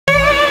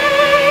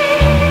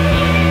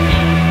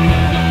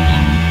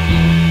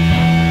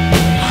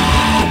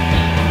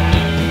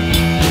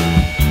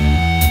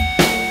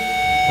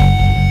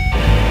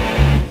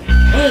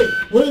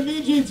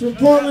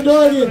Portland,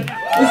 Oregon.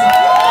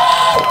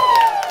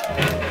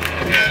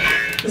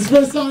 This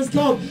first song is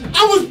called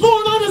I Was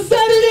Born on a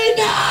Saturday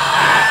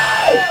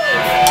Night!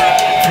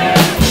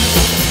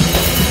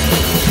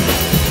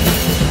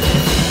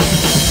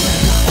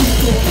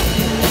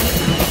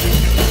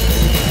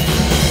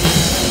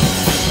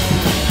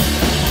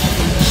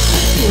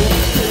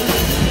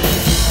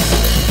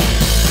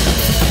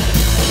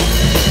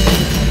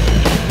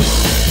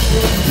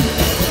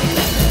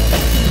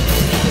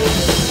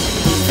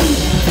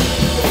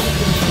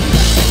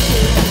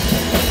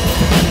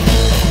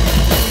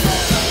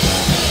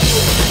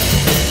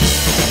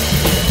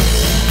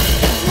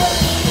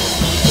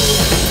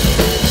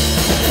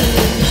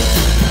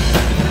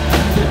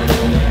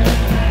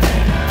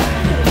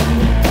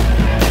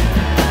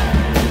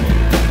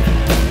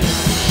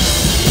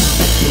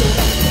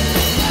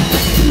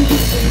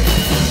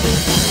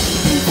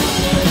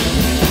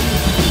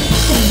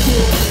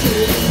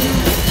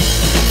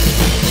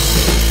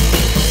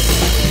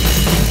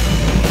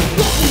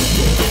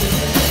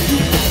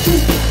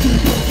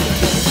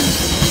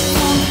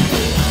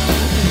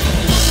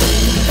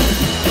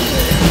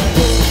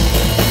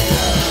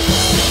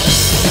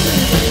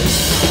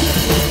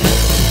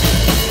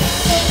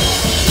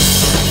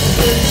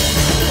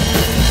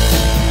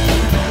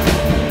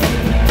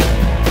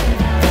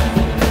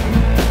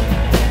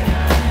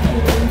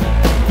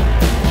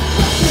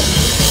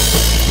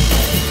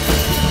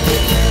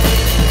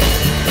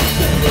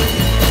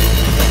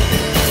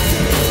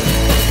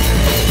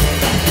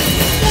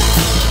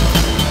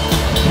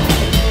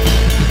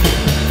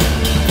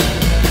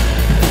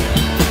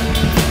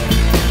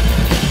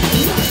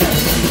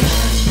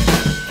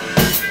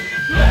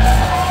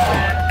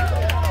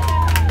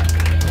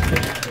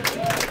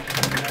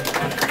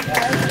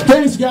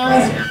 Thanks,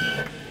 guys.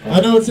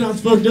 I know it sounds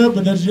fucked up,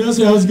 but that's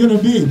just how it's gonna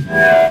be.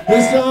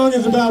 This song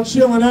is about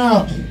chilling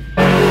out.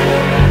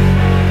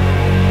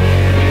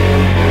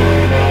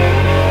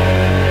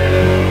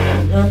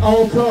 At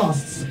all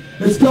costs.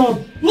 It's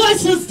called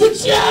License to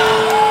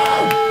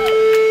Chill!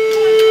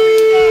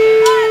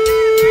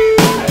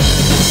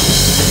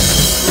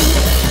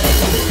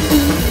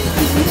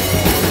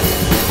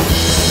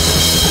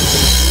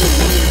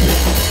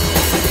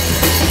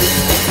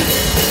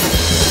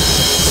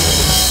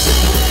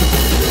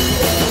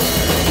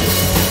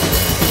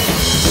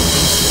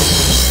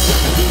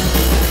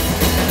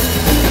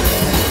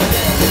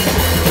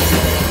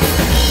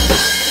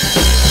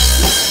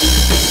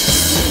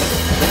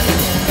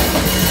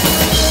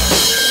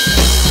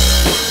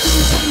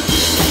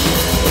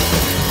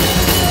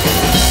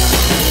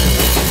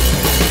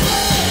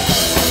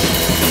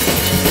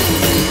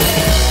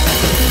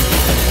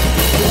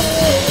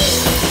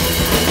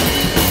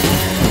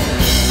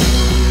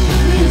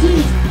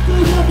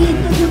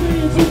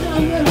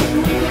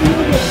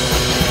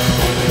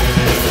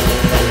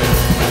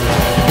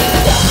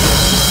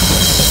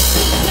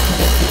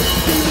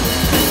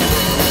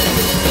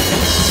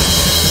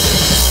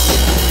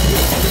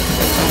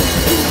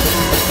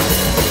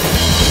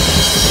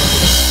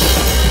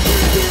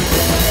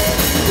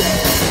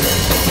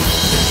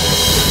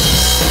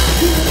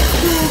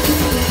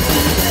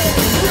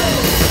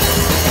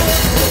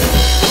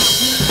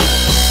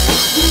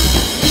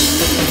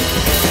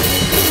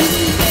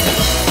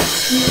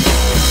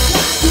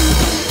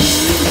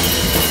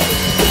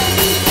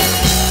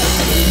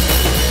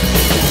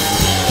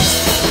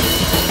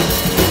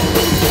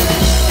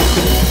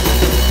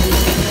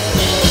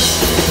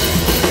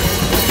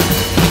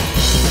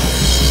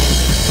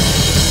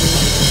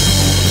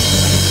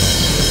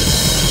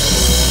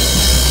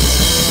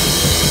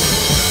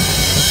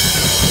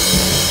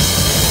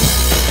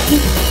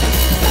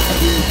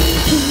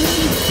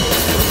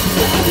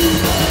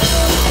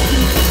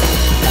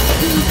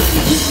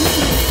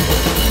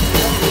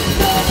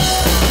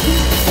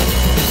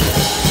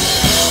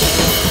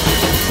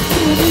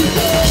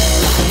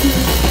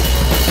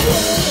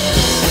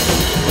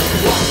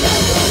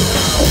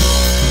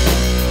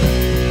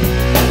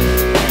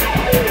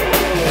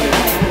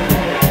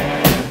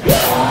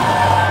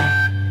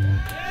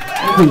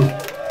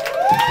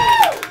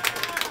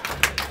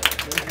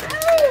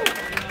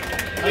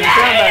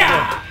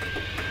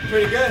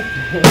 Pretty good.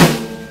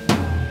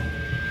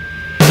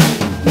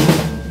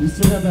 You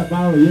still have that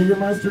bottle of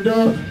Jägermeister,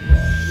 dog?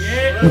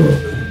 Yeah. No.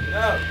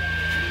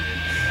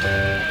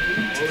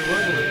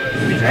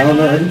 I don't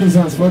know. Everything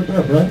sounds fucked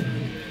up, right?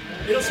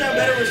 It'll sound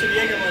better with some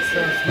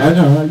Jägermeister. I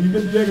know. You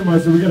get the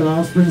Jägermeister, we got an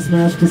Offspring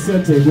Smash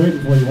cassette tape waiting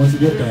for you once you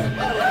get that.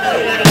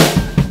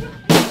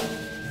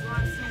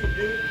 Slime Steve,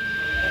 dude.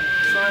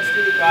 Slime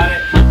Steve, got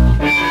it.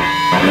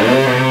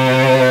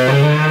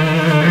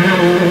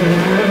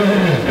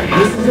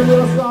 This is a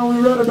little song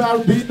we wrote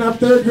about beating up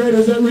third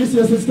graders at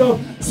recess. It's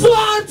called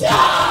Slime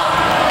Time!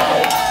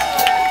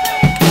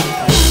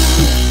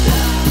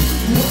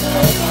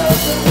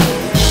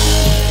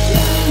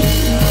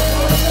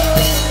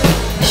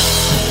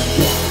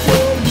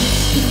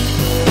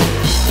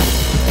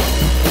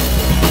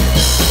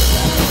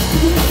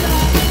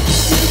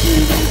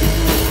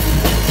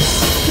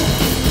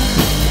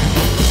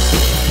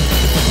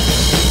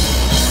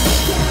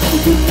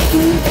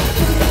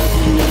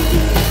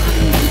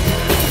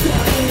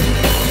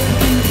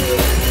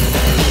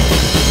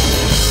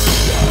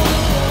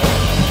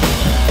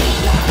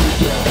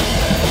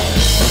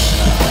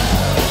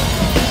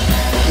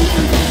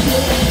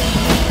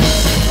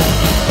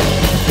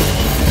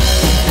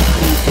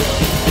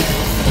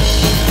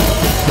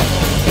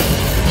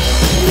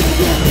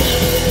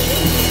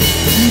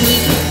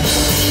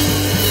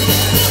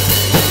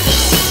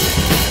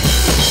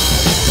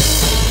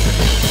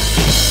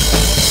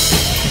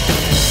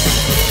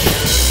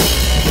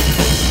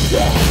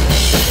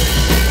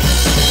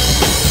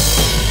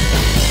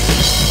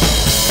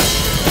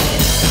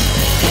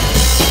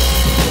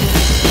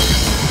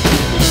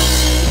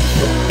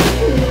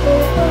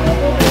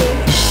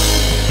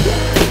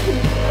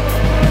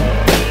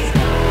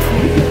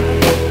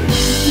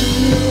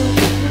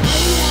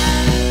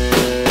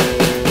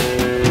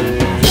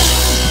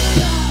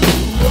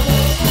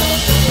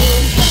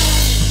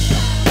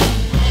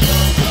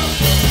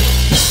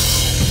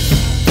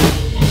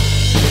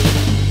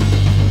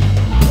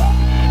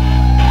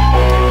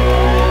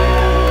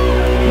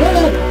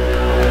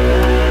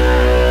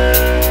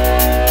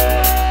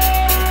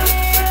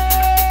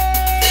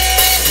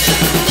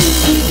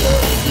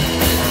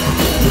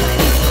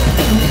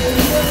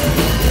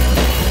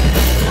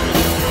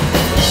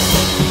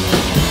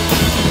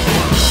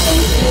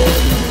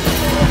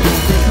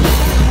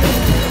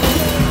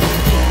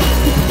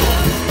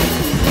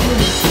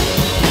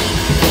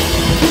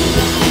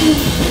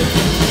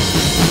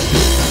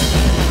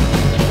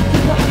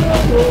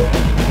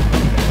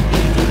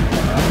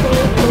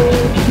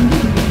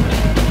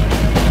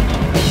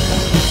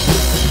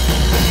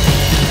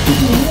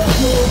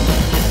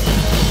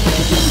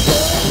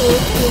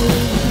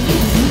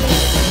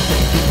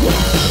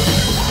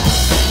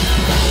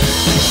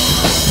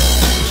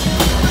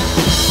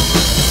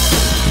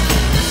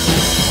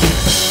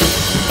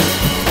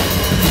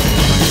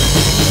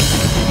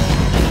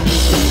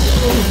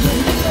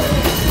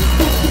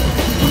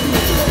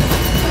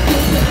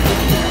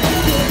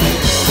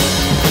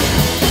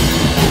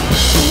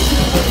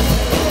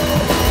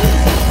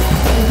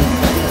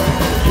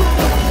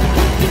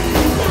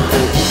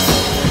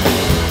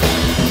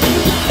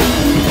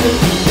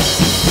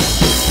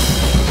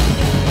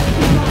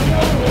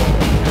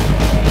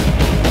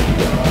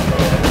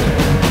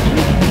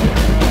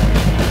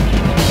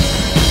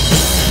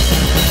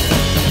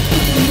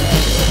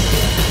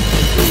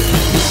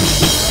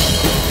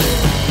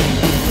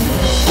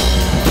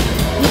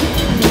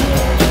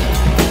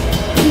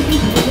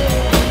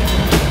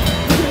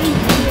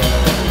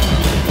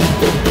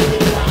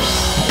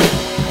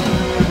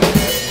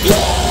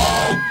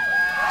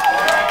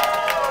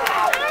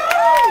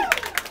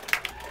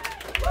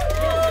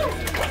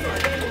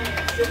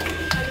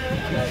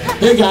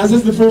 Hey guys, this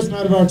is the first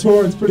night of our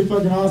tour. It's pretty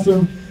fucking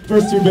awesome.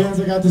 First two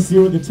bands I got to see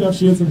were the Tough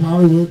Shits in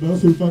Hollywood,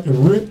 both who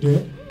fucking ripped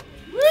it.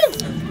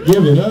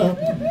 Give it up.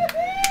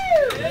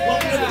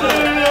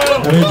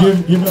 I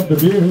mean, give up the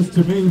beers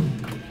to me.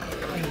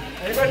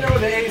 Anybody know where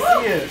the AC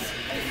is?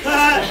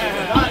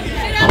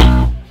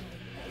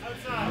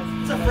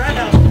 It's a frat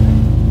house.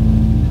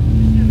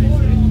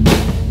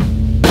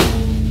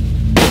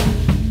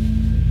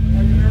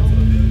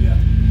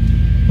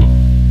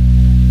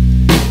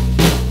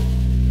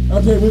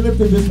 Okay, we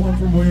lifted this one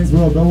from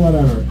Waynesville, but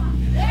whatever.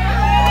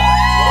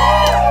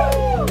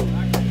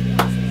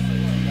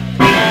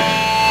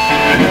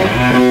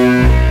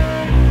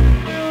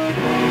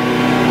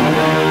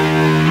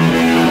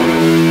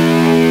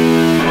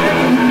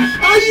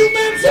 Are you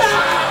mental?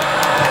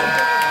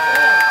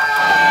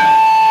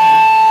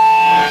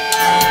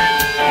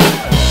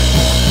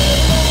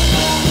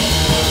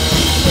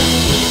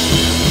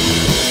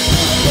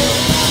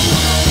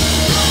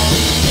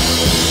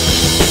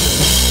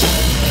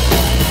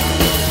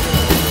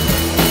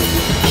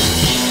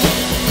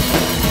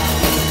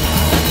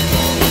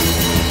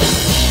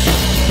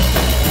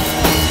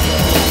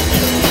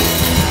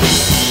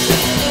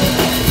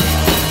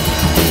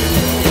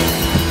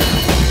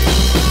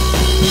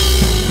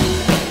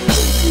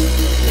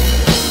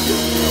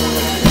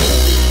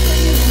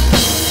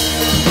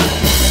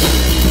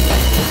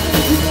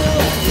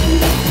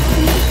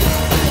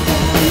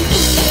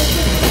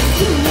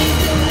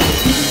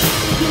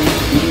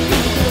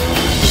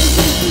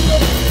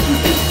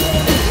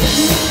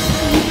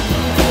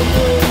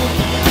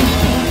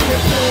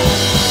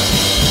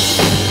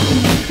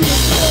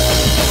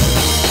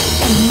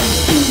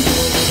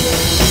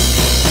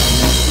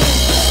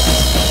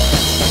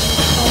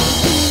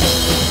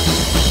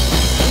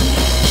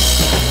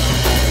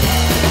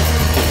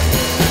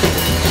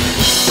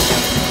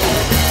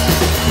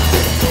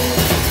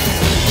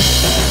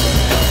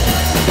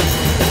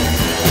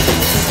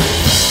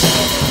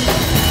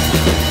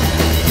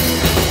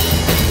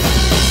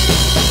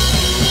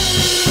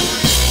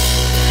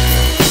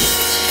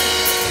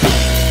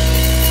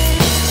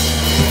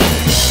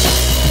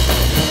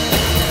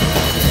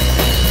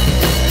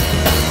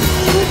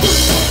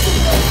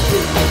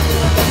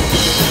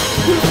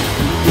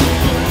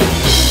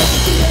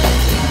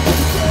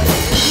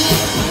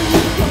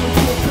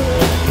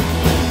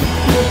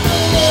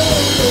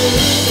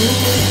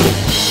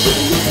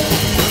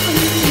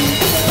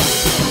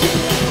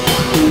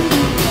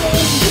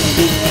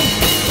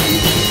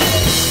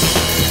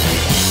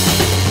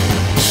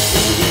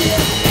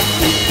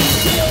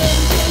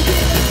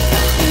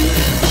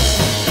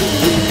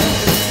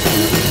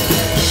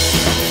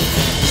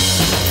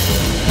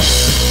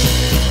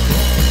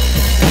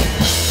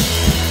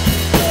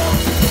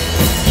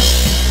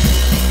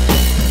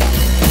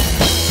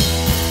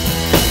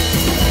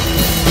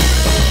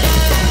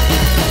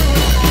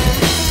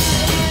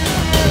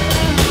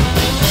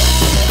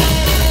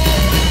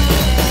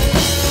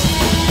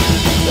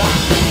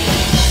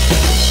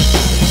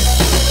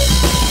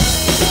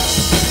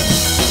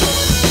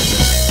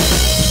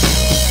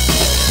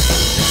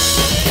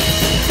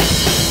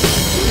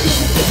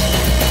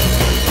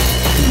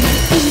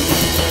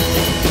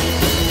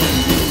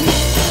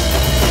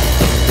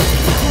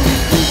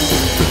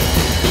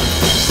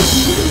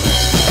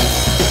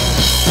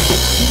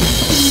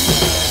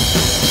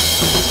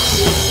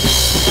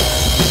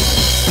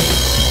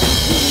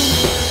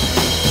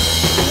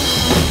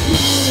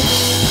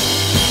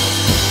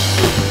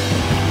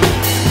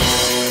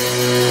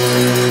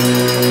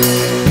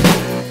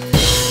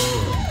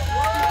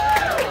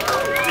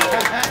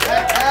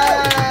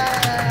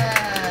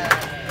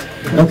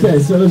 Okay,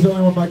 so there's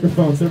only one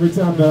microphone, so every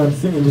time that I'm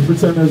singing, just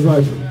pretend there's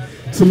like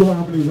two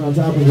harmonies on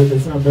top of it that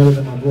sound better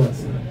than my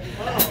voice. And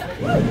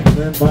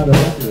then buy the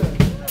record.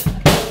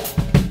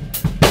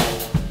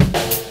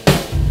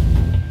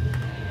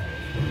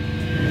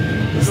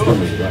 This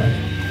thing is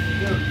right.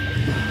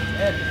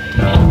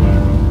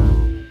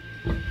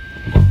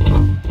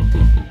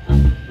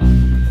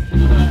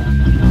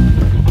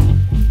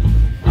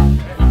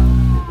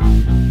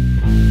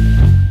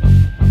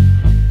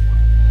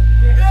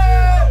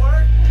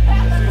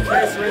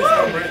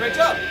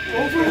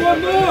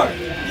 One more!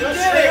 You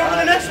stay on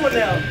the next one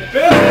now.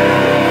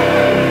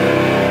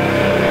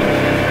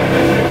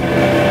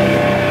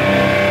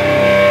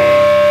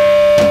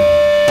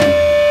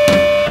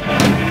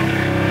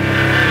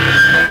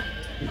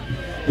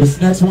 This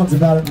next one's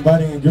about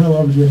inviting a girl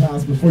over to your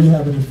house before you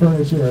have any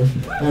furniture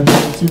and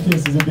buying 2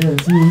 cases of beer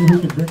and see who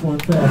can drink one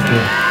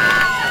faster.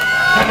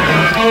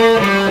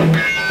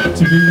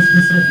 To be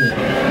specific.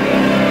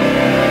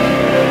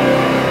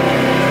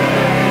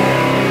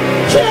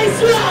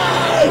 Chase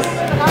Rice!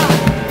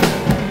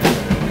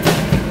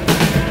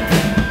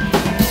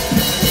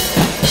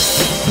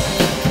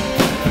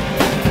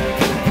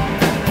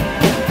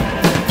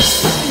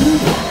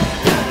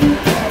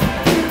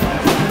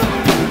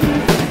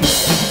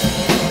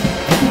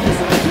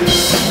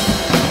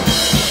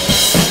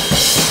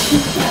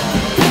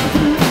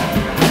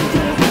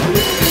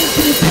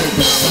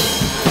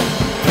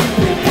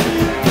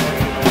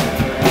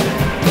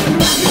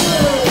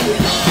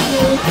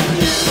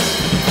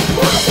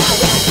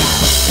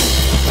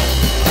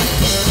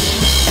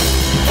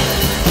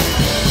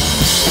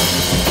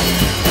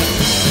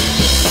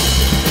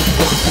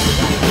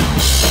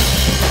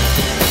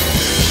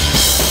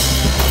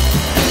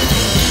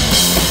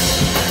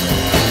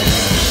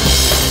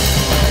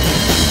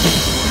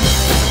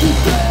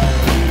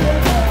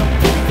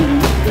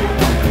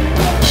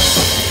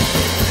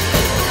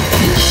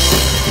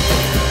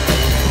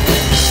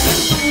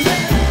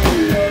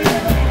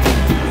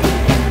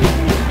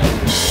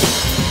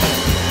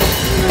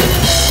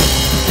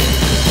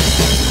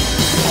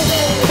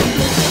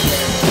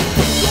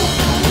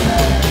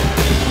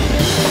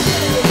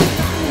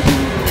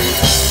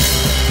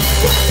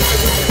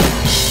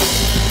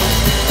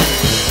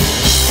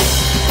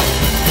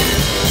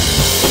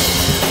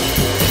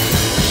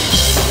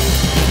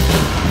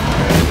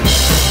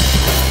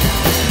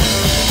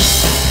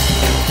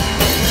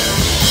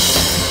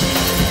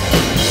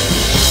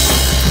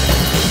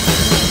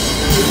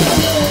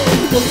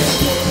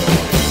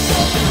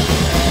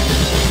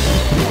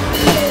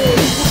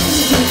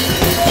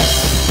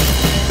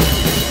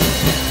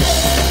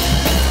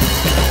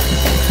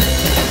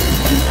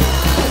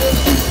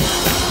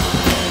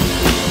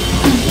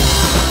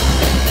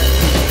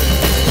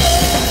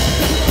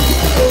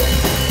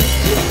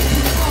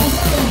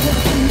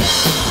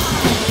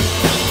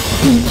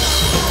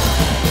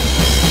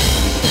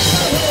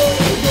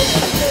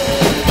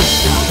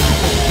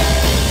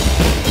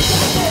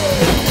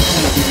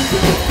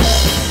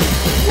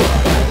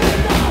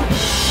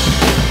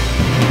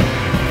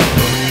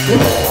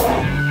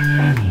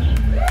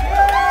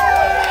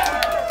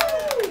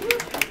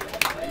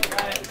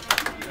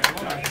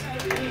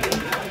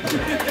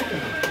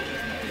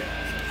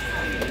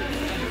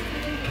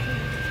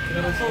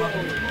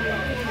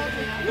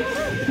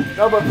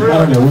 No, but for I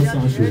don't know, what real,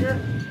 song should we do?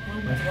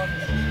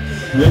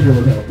 Bigger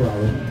would help,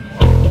 probably.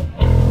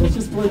 Let's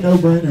just play No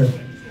Brainer.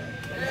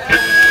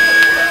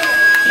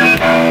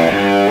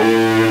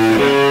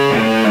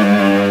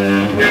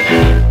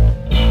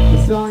 The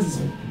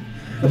song's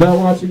about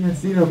watching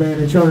Encino Man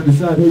and trying to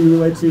decide who you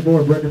relate to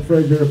more, Brendan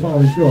Fraser or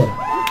Pauly Shore.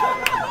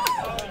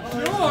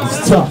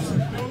 It's tough.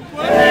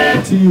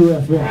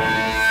 TUFM.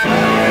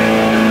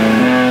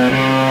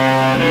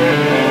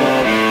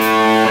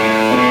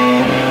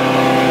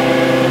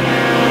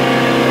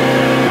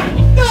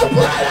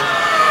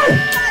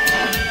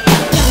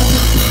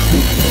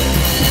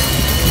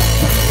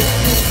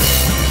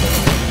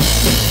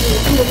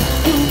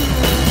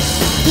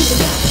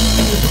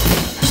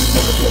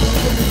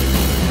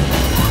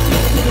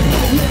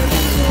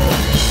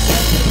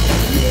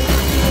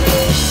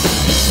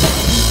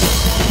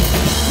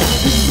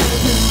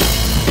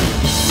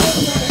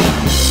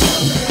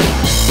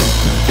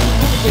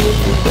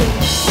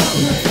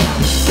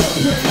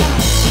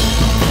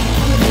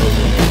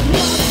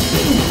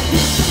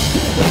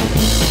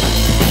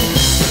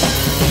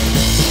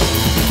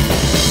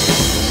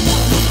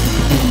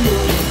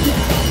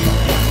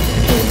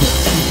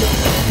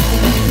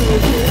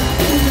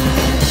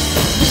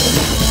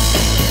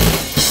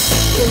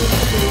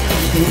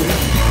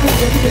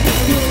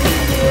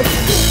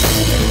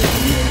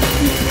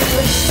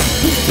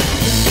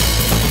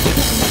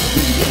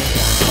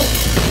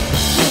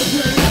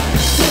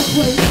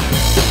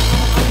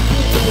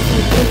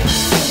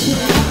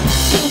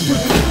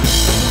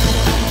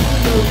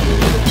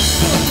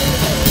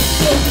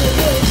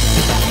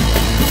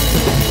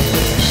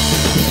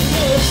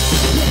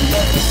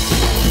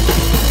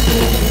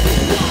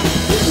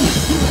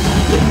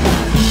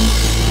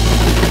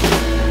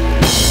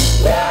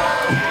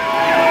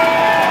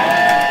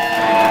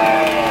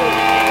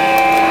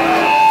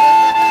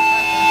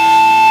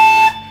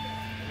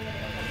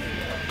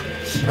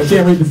 I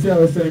can't read the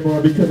status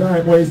anymore because I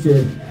am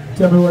wasted.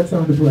 Tell me what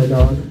song to play,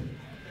 dog.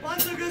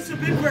 Lots of good to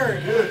Big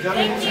Bird. Good. Tell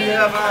me what you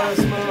have out of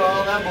smoke,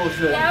 all that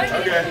bullshit. Yeah,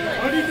 okay.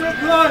 What do you feel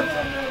good?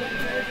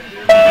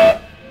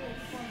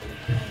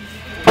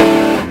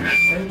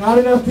 Ain't not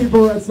enough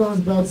people write songs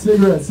about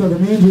cigarettes, so the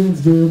Mean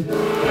Jeans do.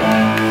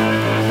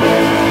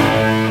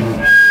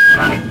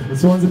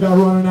 This one's about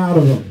running out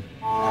of them.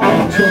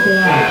 Check it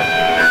out.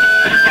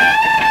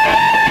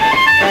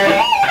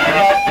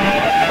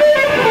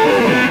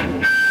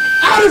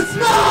 Out of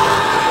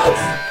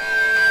smokes!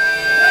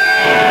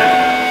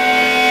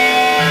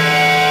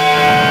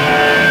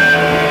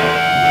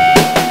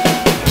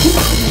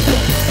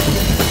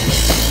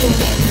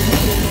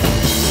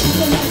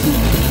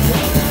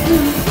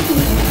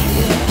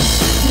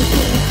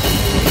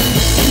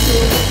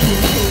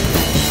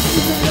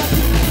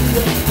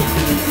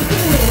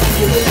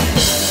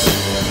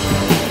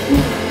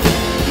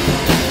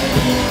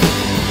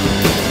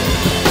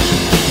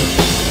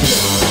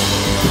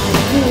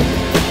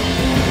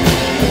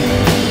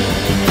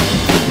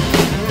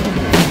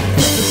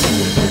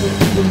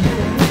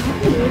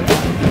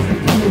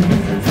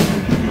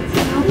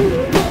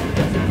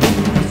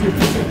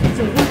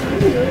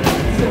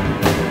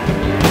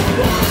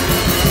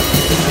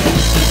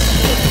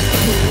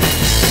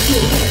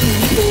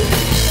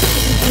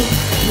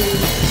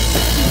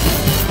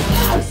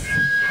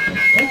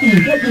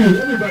 Thank you,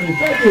 everybody,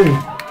 thank you.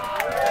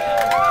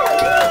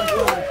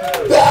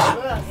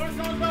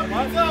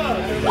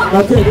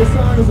 Okay, this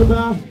song is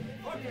about...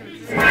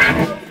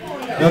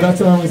 No,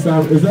 that's our only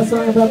song. Is that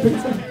song about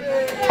pizza?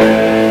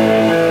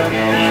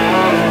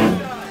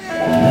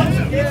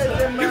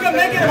 You can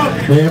make it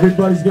about Hey,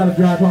 everybody's got to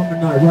drive home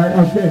tonight, right?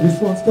 Okay,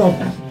 this one's called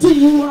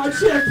DUI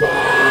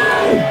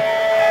Checkpoint!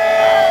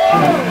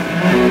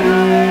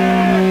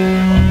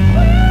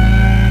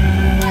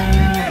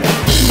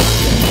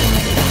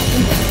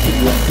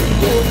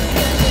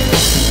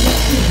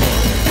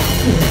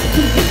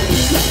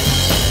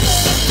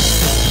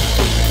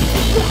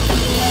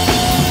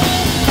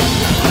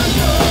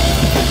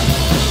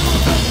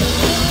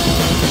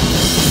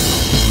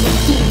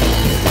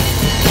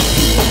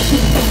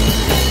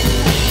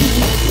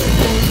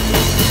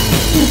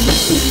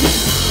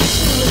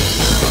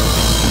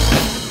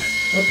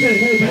 Okay,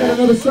 hey, we got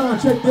another song.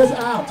 Check this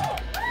out.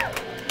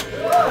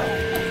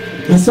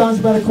 This song's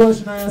about a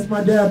question I asked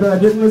my dad, but I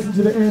didn't listen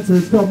to the answer.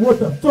 It's called, what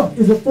the fuck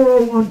is a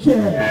 401k?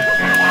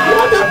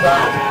 What the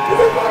fuck is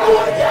a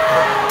 401k?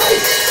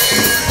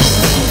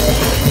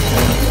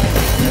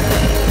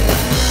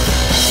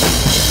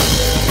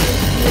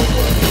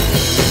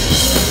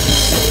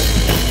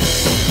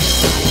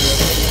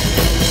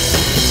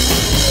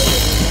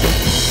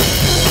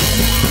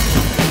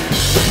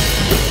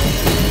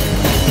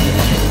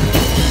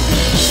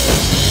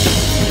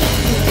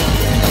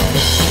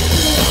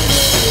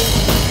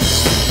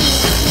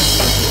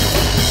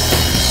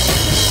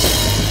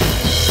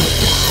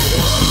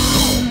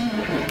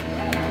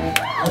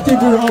 I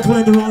think we were all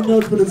playing the wrong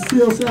notes, but it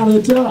still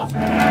sounded tough.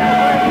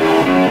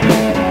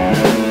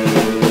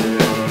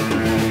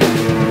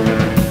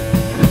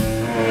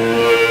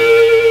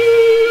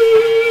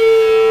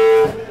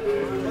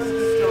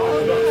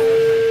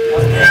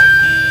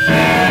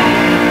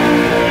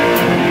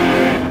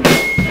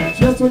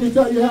 you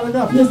thought you had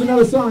enough, here's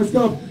another song. It's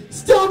called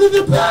Stone to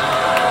the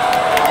Bone!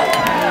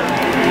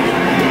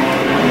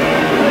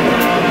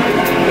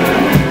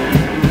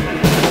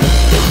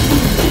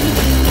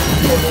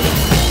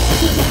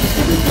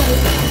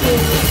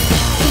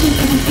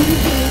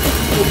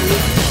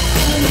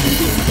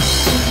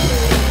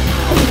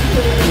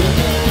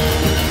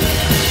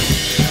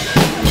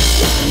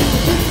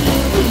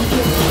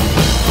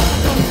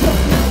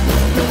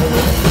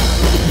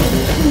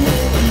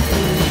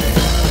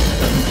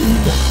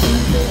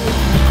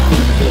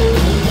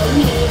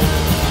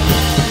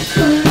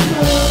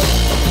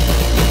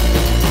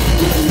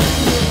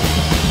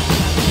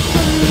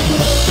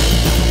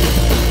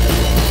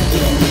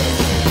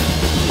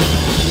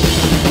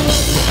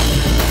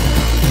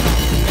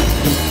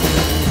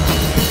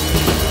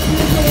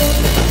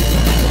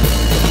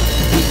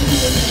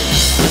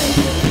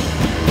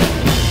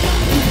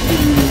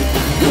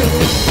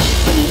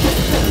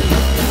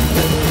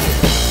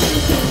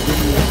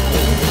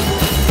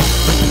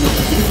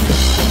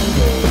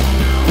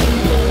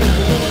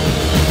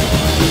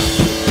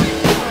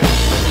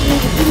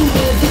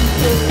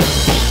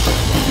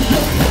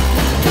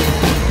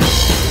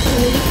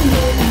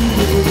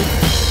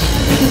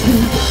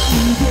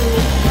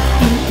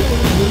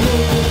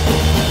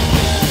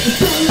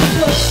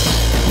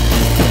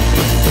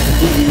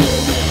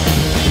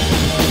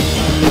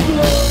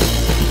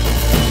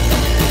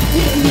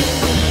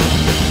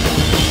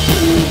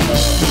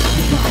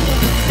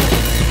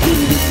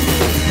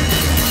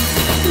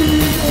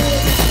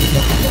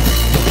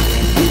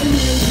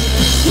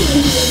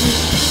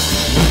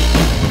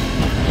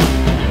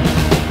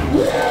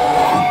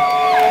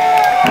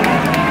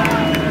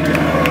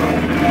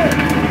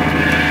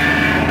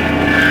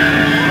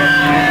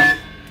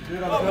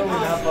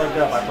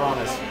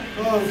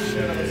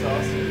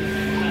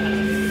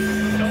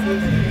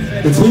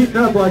 It's heating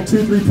up like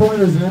 2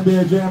 3-pointers in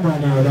NBA Jam right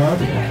now, dog.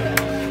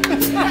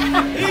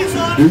 He's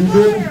on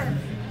fire!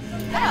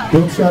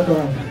 Boom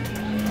shotgun.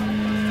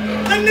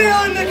 The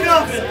nail in the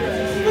coffin!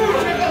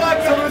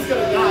 Someone's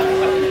gonna die.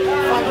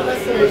 Final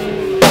destination.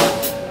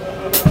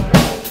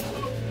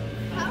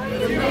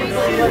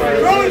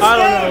 I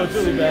don't know, it's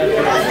really bad.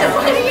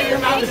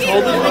 Just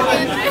hold it.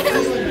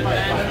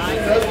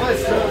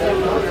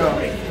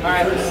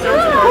 Alright, let's start.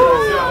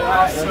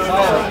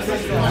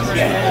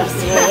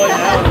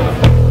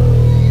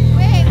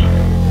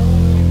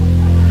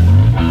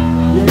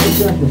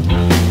 Second.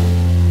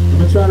 I'm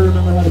gonna try to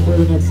remember how to play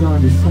the next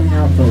song. Just hang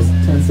out for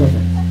 10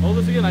 seconds. Hold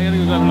this again, I gotta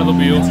go grab another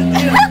beer.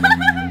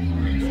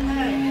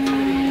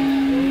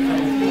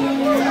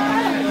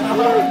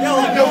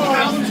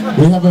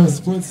 We have a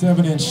split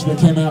 7-inch that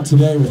came out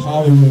today with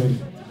Hollywood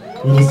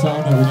with a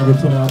song that we never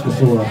put out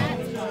before.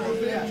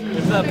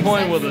 It's that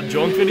point where the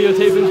junk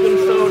videotaping's been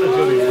stowed. It's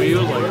gonna be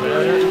weird like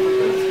that.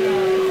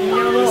 You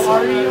got a little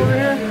Artie over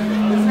here?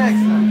 What's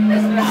next?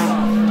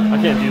 I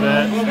can't do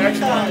that.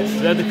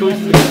 Is that the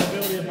coolest thing?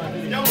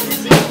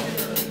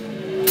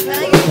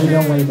 Hey,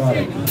 don't worry about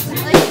it.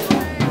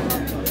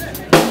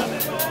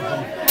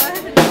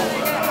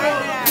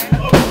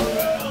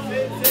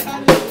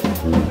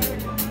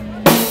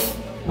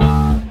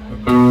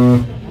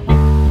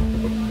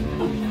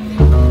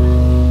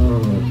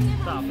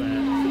 Stop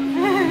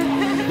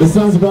that. This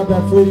song's about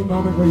that fleeting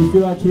moment where you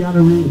feel like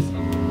Keanu Reeves.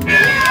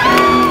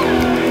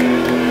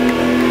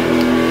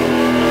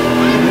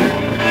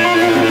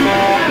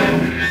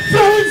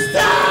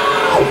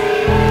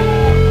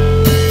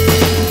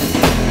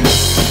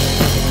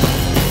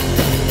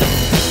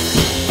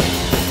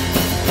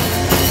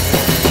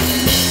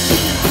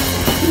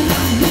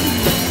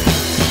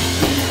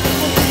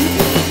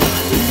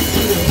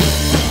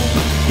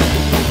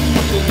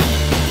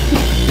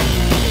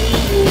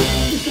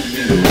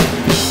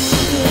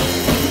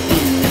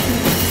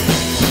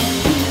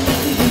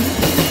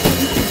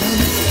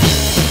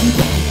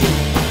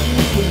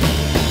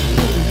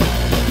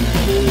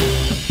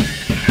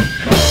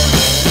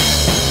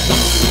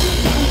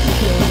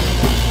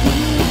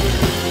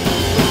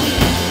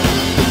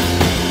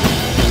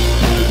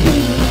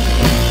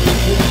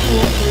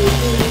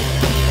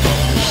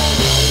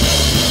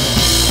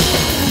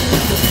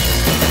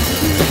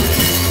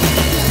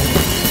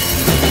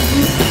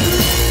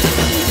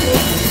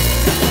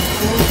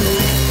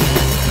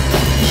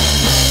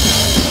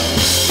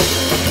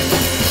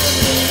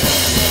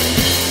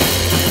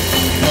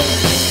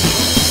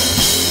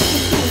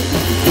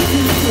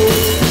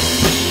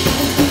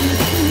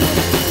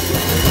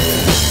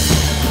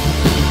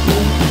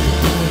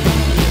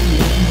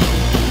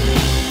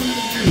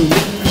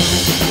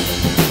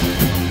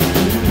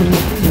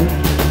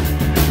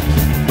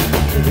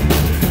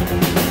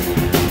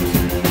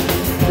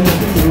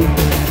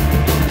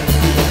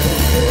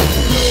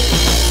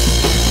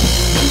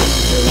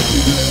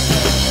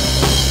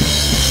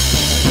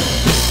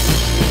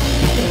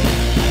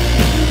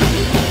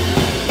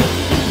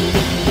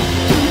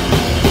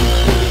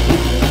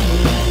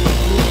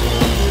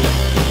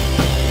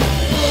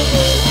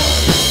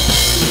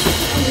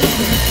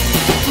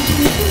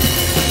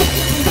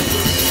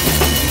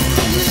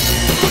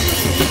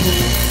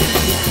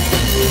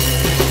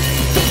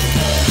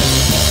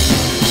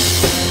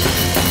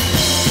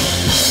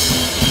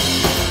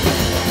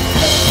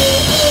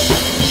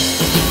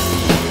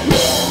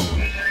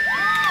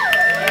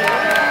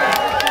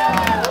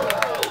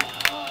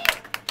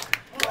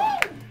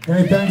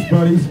 Hey, thanks,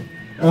 buddies.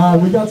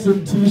 We got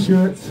some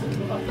t-shirts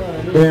and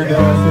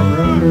some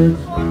records.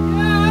 I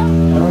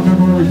don't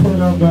remember where we put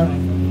them, but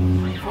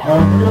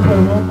we're going to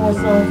play one more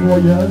song for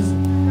you guys.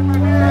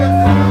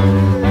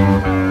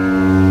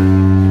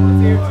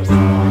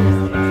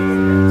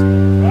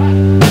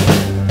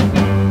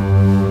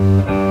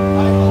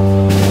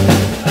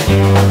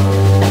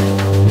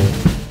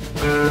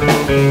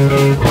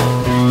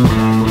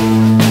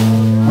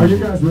 Are you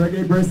guys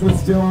reggae bracelets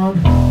still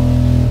on?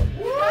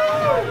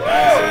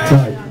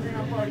 Tight.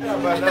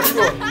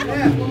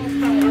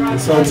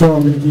 So I told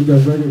I'm going to keep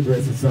those reggae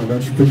bracelets on,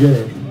 don't you forget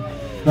it.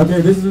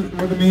 Okay, this is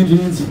where the Mean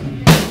Jeans.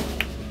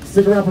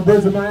 Stick around for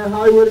Birds of Maya,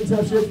 Hollywood, and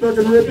tough shit.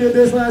 Fucking rip in.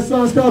 This last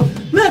song's called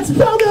Let's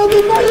Pogo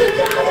the Money.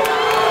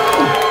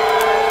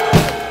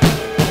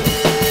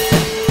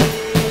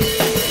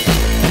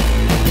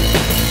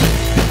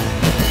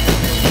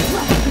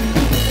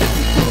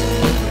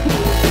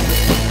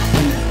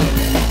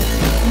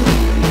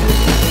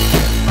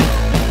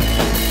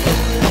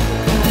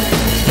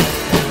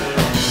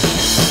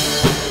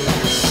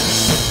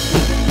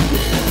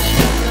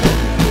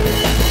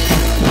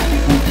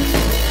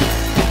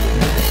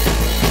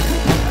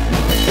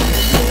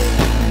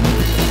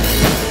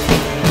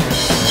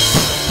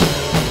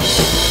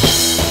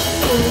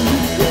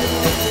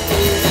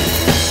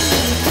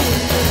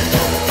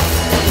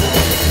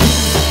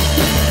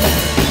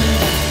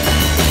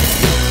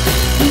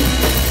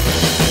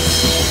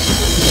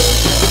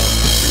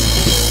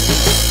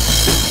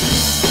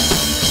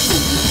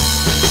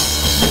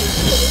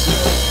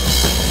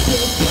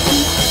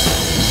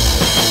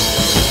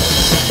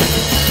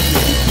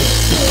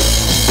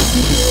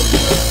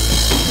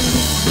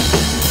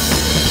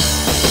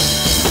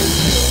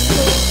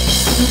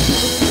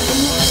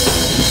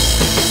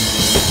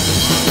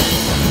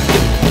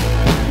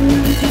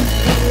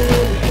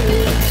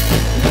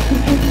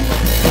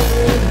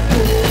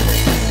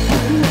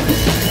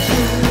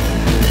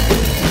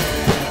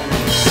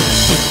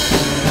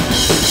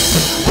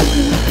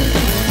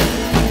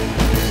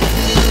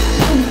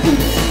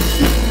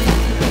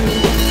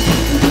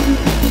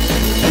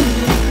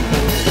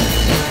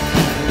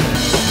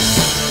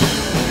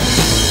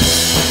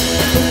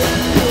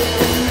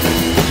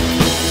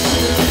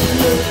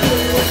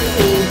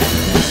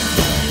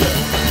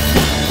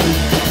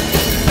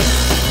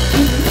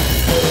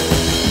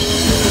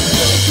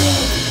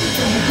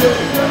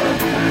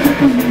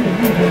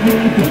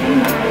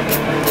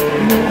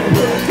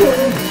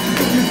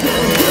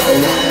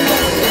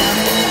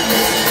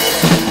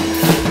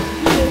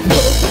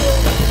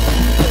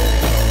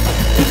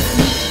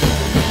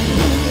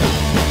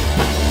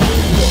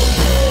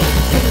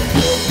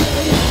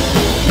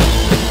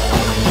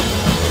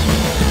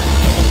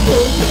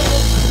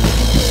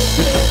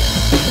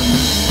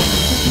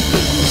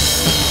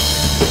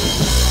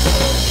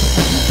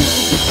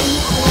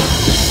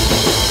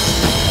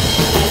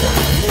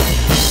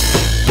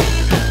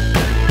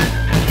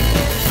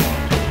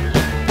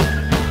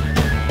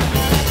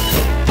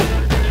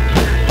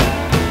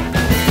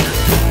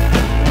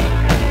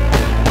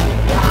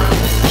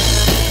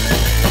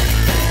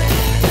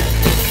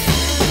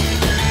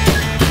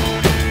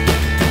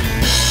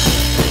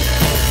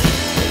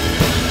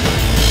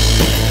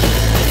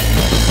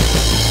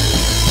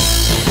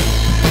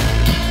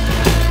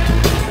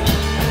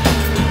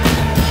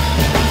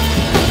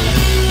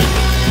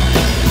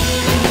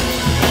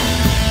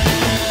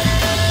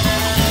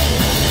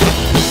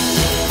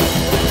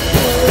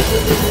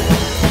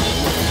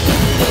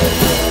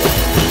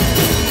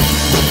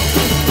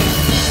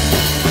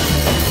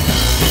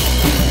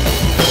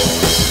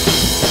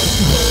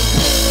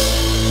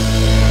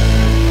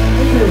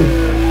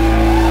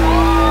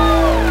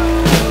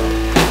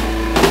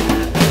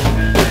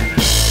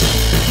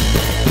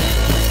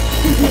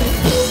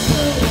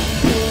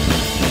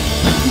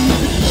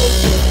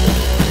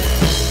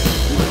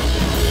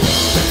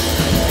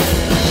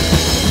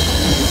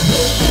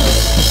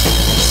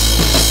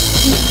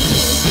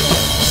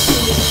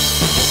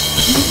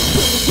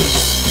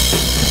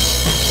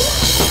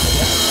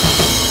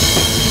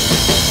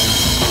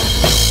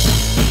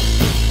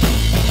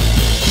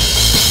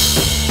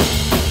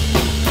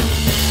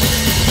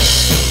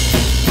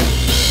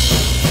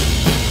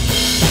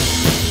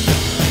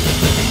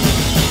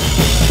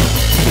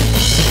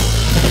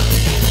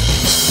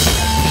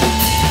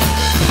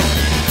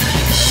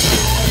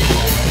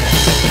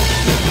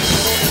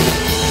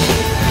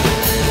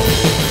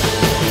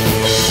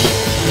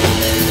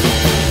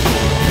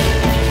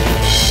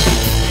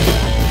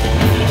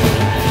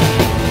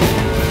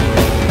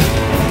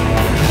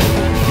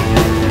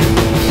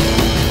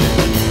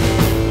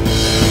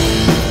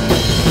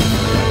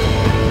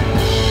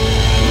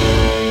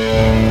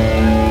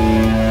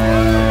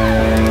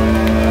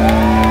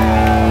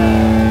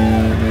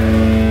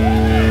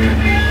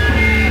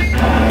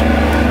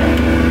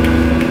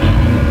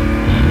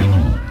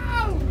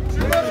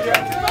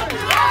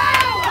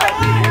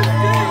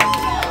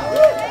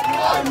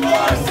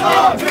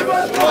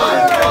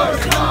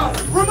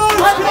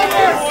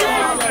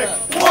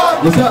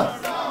 What's up?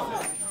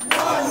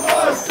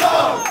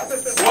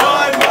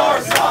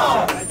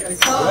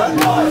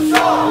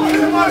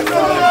 I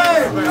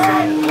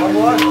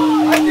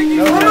think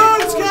he's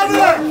Ramones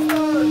cover!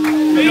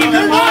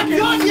 They're not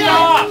done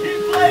yet!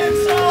 Keep playing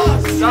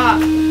songs! Stop!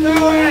 Do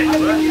it!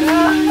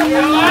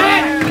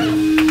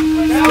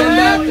 Stand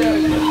back there.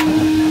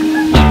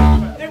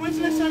 Hey, when's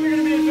the next time you're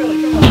gonna be in Philly?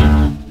 Come on.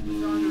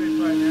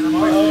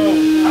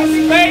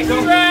 Space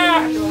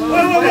trash!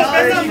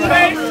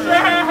 Space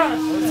trash!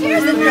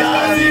 Cheers to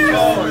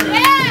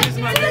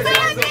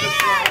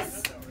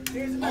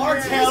Our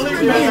Kelly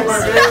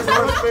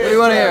What do you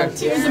want to hear?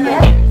 Cheers to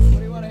What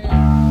do you want to hear?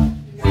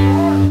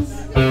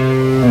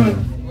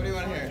 What do you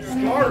want to hear?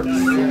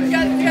 We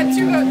got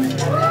two votes.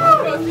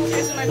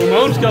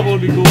 Ramones cover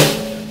would be cool.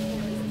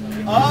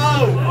 Oh!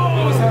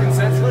 What was the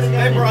consensus?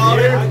 Hey, bro.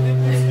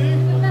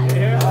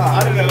 I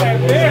don't know.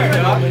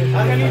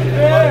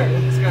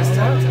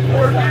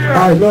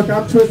 Alright, look,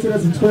 I'm twisted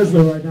as a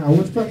Twizzler right now.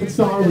 What fucking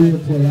song are we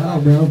gonna play? I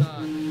don't know.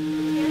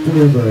 Give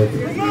me a break.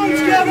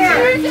 Ramones cover!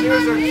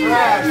 Tears are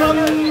trash.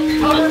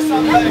 Cover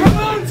something.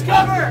 Ramones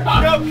cover!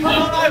 No, come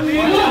on, I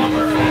mean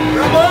cover.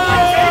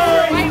 Ramones!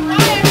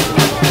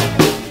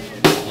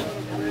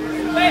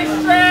 Space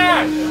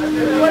trash!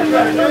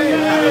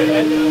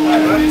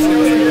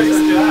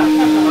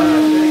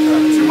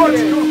 Too much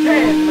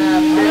cocaine.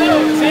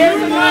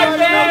 Here's my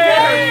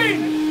vein!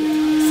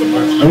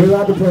 Are we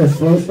allowed to play a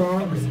slow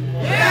song?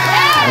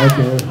 Yeah!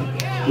 Okay.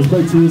 Let's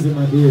play Tears in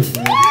My Beard,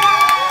 man.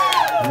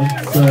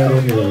 I'm sad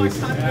anyways.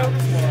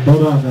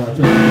 Hold on now.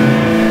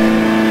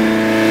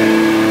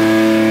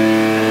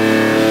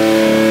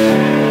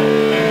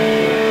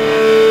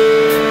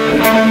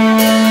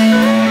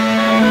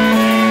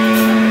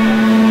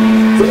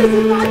 Tears in